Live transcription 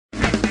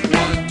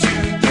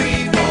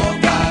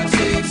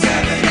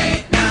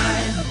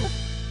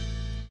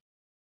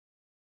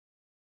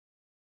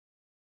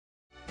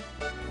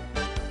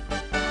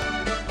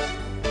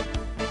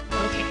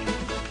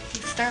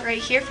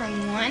right here from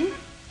 1,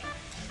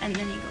 and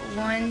then you go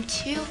 1,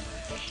 2,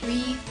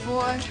 3,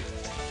 4,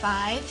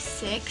 5,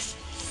 6,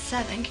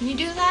 7. Can you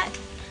do that?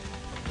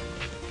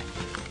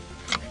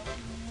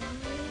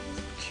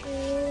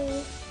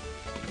 2,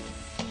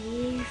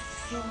 3,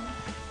 4,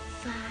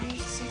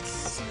 5, 6,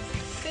 7.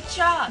 Good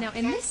job. Now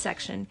in this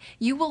section,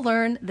 you will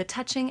learn the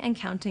touching and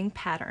counting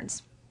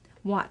patterns.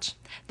 Watch.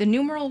 The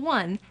numeral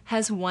 1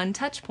 has 1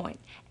 touch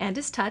point and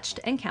is touched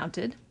and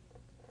counted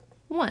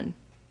 1.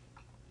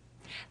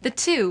 The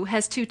 2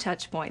 has 2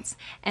 touch points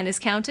and is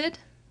counted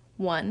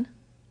 1,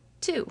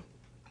 2.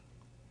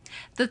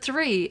 The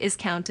 3 is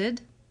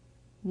counted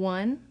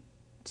 1,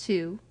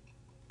 2,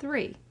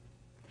 3.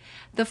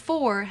 The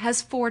 4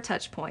 has 4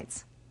 touch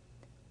points.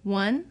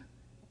 1,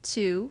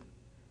 2,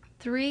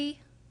 3,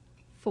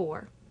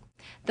 4.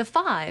 The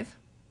 5,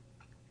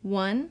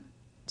 1,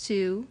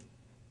 2,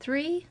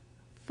 3,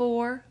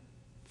 4,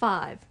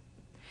 5.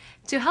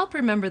 To help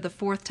remember the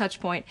 4th touch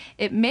point,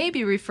 it may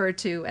be referred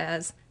to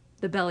as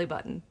the belly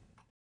button.